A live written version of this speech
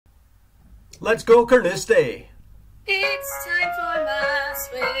Let's go, Carnoustie. It's time for Maths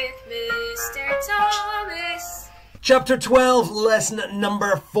with Mr. Thomas. Chapter 12, lesson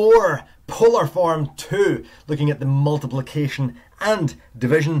number 4, Polar Form 2, looking at the multiplication and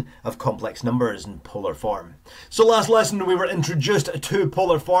division of complex numbers in polar form. So last lesson we were introduced to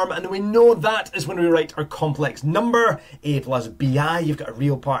polar form, and we know that is when we write our complex number, a plus bi, you've got a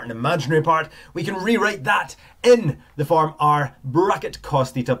real part and imaginary part. We can rewrite that in the form r bracket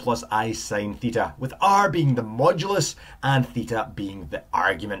cos theta plus I sin theta, with r being the modulus and theta being the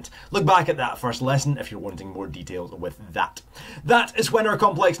argument. Look back at that first lesson if you're wanting more details with that. That is when our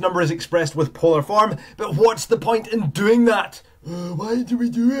complex number is expressed with polar form, but what's the point in doing that? Why do we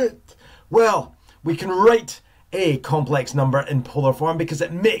do it? Well, we can write a complex number in polar form because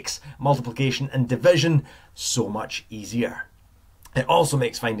it makes multiplication and division so much easier. It also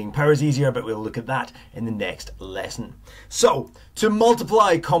makes finding powers easier, but we'll look at that in the next lesson. So, to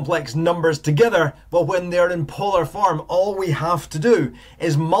multiply complex numbers together, well, when they're in polar form, all we have to do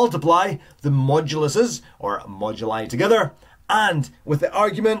is multiply the moduluses, or moduli, together, and with the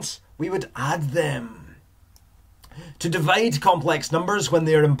arguments, we would add them. To divide complex numbers when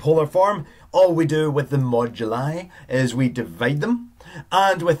they're in polar form, all we do with the moduli is we divide them,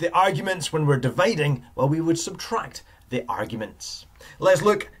 and with the arguments when we're dividing, well, we would subtract the arguments. Let's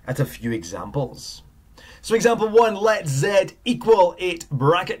look at a few examples. So example 1, let z equal 8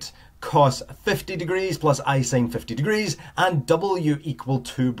 bracket cos 50 degrees plus I sin 50 degrees, and w equal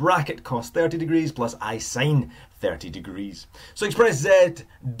 2 bracket cos 30 degrees plus I sin 30 degrees. So express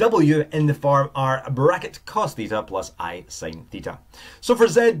zw in the form r bracket cos theta plus I sin theta. So for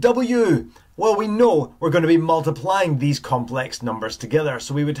zw, well, we know we're going to be multiplying these complex numbers together.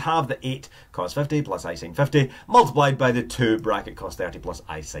 So we would have the 8 cos 50 plus I sin 50 multiplied by the 2 bracket cos 30 plus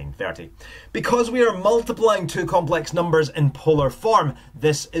I sin 30. Because we are multiplying two complex numbers in polar form,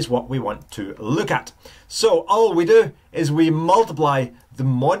 this is what we want to look at. So all we do is we multiply the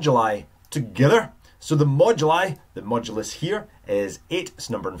moduli together. So the moduli, the modulus here is 8, it's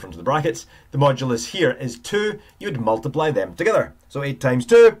numbered in front of the brackets. The modulus here is 2, you'd multiply them together. So 8 times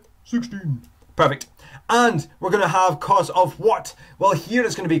 2, 16. Perfect. And we're going to have cos of what? Well, here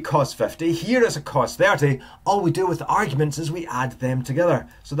it's going to be cos 50, here is a cos 30. All we do with the arguments is we add them together.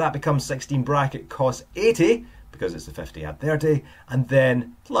 So that becomes 16 bracket cos 80, because it's the 50 add 30, and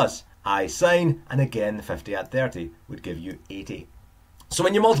then plus I sin, and again the 50 add 30 would give you 80. So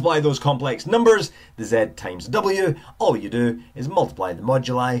when you multiply those complex numbers, the z times w, all you do is multiply the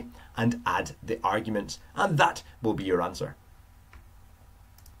moduli and add the arguments, and that will be your answer.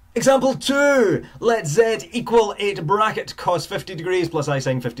 Example 2, let z equal 8 bracket cos 50 degrees plus I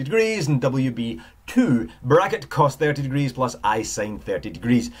sin 50 degrees, and w be 2 bracket cos 30 degrees plus I sin 30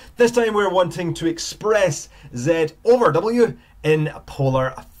 degrees. This time we're wanting to express z over w in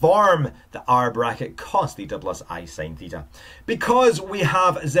polar form, the r bracket cos theta plus I sin theta. Because we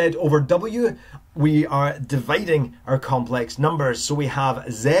have z over w, we are dividing our complex numbers. So we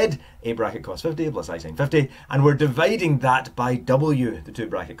have z, a bracket cos 50 plus I sin 50, and we're dividing that by w, the 2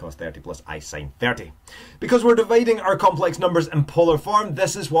 bracket cos 30 plus I sin 30. Because we're dividing our complex numbers in polar form,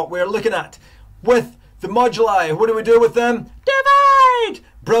 this is what we're looking at. With the moduli, what do we do with them? Divide!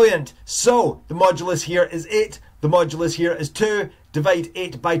 Brilliant. So the modulus here is 8, the modulus here is 2, divide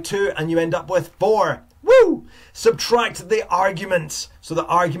 8 by 2 and you end up with 4. Woo! Subtract the arguments. So the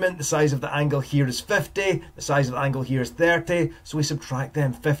argument, the size of the angle here is 50, the size of the angle here is 30, so we subtract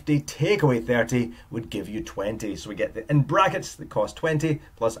them. 50 take away 30 would give you 20. So we get the, in brackets, the cos 20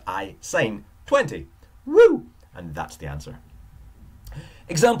 plus I sin 20. Woo! And that's the answer.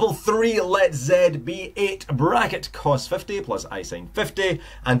 Example 3, let z be 8 bracket cos 50 plus I sin 50,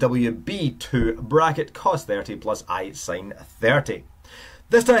 and w be 2 bracket cos 30 plus I sin 30.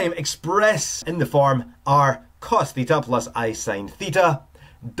 This time express in the form r cos theta plus I sin theta,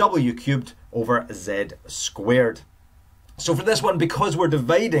 w cubed over z squared. So for this one, because we're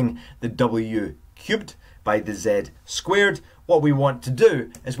dividing the w cubed by the z squared, what we want to do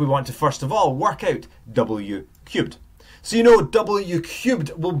is we want to first of all work out w cubed. So you know w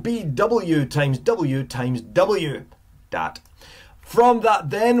cubed will be w times w times w. Dat. From that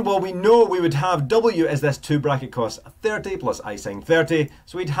then, well, we know we would have w as this 2 bracket cos 30 plus I sin 30.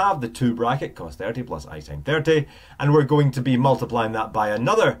 So we'd have the 2 bracket cos 30 plus I sin 30. And we're going to be multiplying that by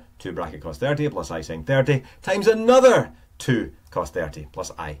another 2 bracket cos 30 plus I sin 30 times another 2 cos 30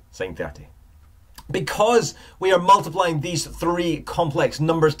 plus I sin 30. Because we are multiplying these three complex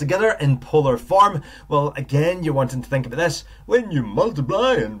numbers together in polar form, well, again, you're wanting to think about this. When you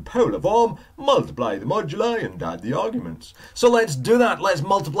multiply in polar form, multiply the moduli and add the arguments. So let's do that. Let's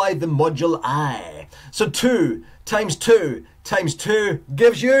multiply the moduli. So 2 times 2 times 2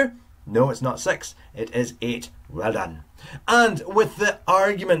 gives you No, it's not 6. It is 8. Well done. And with the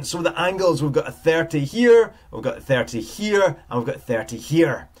arguments, so the angles, we've got a 30 here, we've got a 30 here, and we've got a 30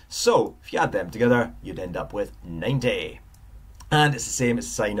 here. So if you add them together, you'd end up with 90. And it's the same as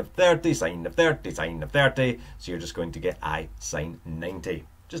sine of 30, sine of 30, sine of 30. So you're just going to get I sine 90.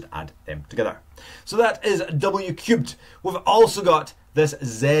 Just add them together. So that is w cubed. We've also got this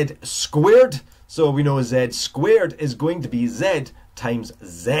z squared. So we know z squared is going to be z times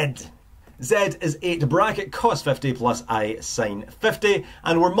z. Z is 8 bracket cos 50 plus I sine 50,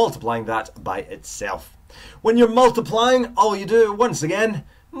 and we're multiplying that by itself. When you're multiplying, all you do, once again,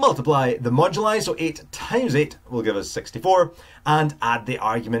 multiply the moduli, so 8 times 8 will give us 64, and add the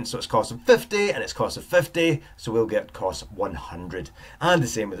argument, so it's cos of 50 and it's cos of 50, so we'll get cos 100. And the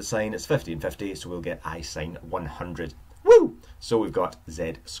same with the sine, it's 50 and 50, so we'll get I sine 100. Woo! So we've got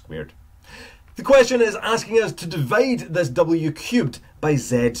z squared. The question is asking us to divide this w cubed by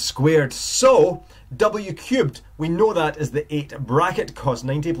z squared. So w cubed, we know that is the 8 bracket cos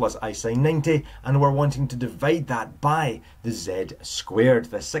 90 plus I sine 90, and we're wanting to divide that by the z squared,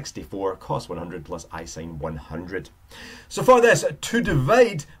 the 64 cos 100 plus I sine 100. So for this, to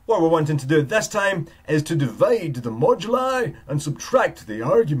divide, what we're wanting to do this time is to divide the moduli and subtract the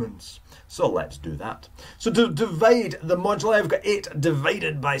arguments. So let's do that. So to divide the moduli, I've got 8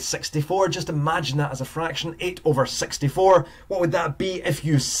 divided by 64. Just imagine that as a fraction, 8 over 64. What would that be if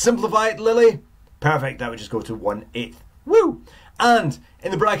you simplify it, Lily? Perfect, that would just go to 1/8. Woo! And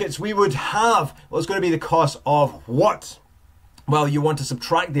in the brackets, we would have, well, it's going to be the cos of what? Well, you want to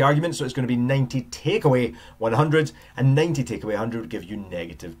subtract the argument, so it's going to be 90 take away 100, and 90 take away 100 would give you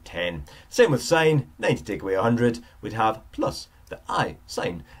negative 10. Same with sine, 90 take away 100, we'd have plus the I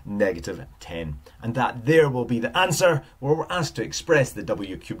sine negative 10. And that there will be the answer, where we're asked to express the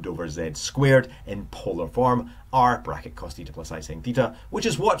w cubed over z squared in polar form, r bracket cos theta plus I sine theta, which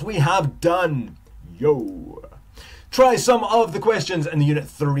is what we have done. Yo! Try some of the questions in the Unit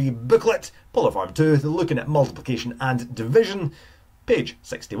 3 booklet, Polar Form 2, looking at multiplication and division, page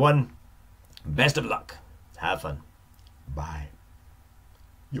 61. Best of luck. Have fun. Bye.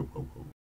 Yo ho ho.